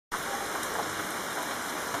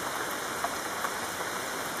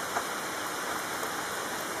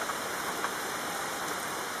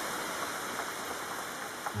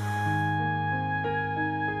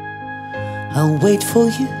I'll wait for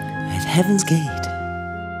you at heaven's gate.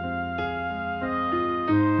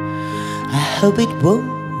 I hope it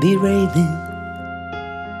won't be raining.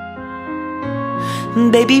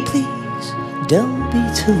 Baby, please don't be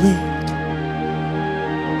too late.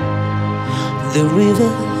 The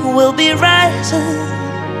river will be rising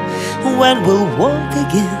when we'll walk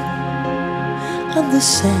again on the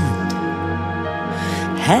sand,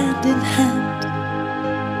 hand in hand.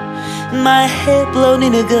 My hair blown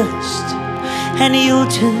in a gust, and you'll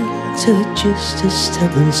turn to just a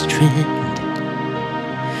stubborn strand.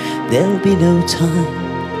 There'll be no time,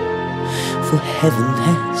 for heaven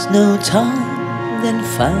has no time. Then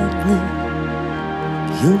finally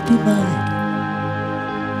you'll be mine.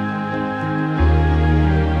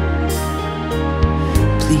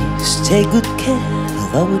 Please take good care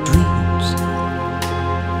of our dreams.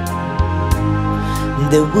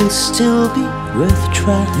 They will still be worth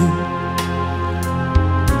trying.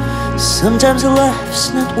 Sometimes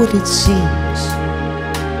life's not what it seems,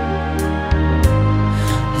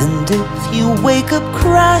 and if you wake up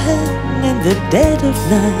crying in the dead of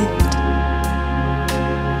night,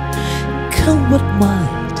 come what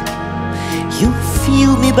might, you'll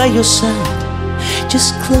feel me by your side.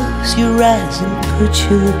 Just close your eyes and put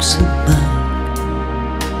your lips on mine.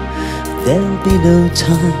 There'll be no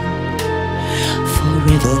time,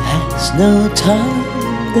 forever has no time.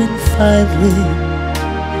 Then finally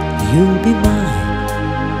you'll be mine.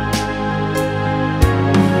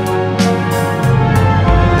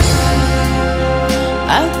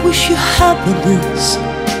 I wish you happiness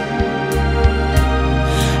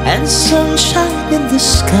and sunshine in the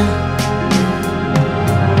sky.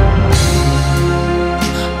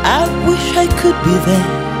 I wish I could be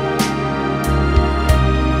there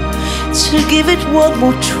to give it one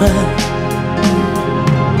more try.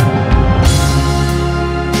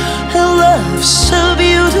 A love so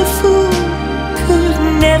beautiful could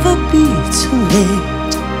never be too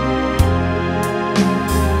late.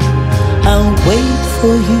 I'll wait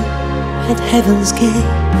for you at heaven's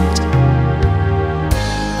gate.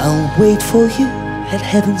 I'll wait for you at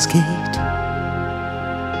heaven's gate.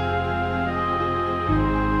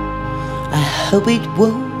 I hope it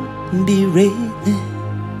won't be raining.